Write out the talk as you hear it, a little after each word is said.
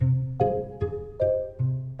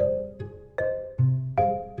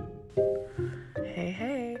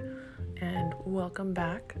welcome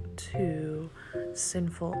back to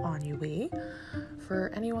Sinful Ennui.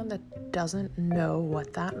 For anyone that doesn't know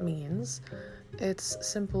what that means, it's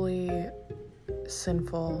simply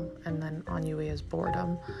sinful and then ennui is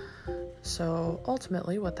boredom. So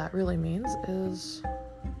ultimately what that really means is,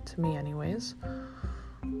 to me anyways,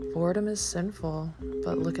 boredom is sinful,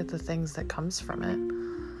 but look at the things that comes from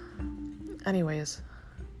it. Anyways,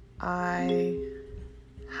 I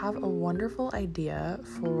have a wonderful idea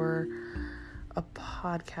for a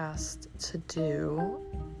podcast to do,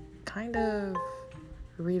 kind of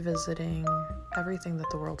revisiting everything that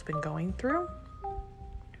the world's been going through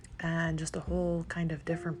and just a whole kind of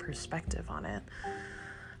different perspective on it.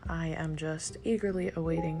 I am just eagerly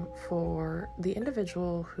awaiting for the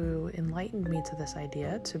individual who enlightened me to this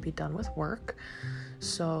idea to be done with work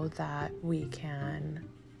so that we can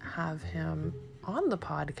have him on the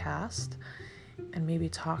podcast and maybe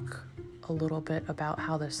talk a little bit about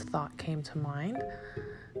how this thought came to mind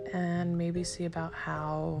and maybe see about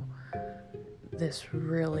how this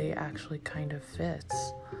really actually kind of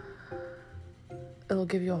fits. It'll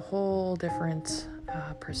give you a whole different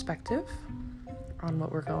perspective on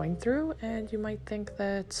what we're going through, and you might think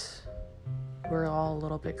that we're all a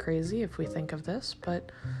little bit crazy if we think of this,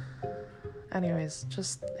 but anyways,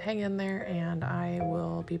 just hang in there and I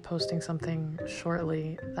will be posting something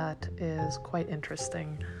shortly that is quite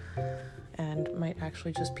interesting and might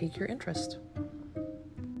actually just pique your interest.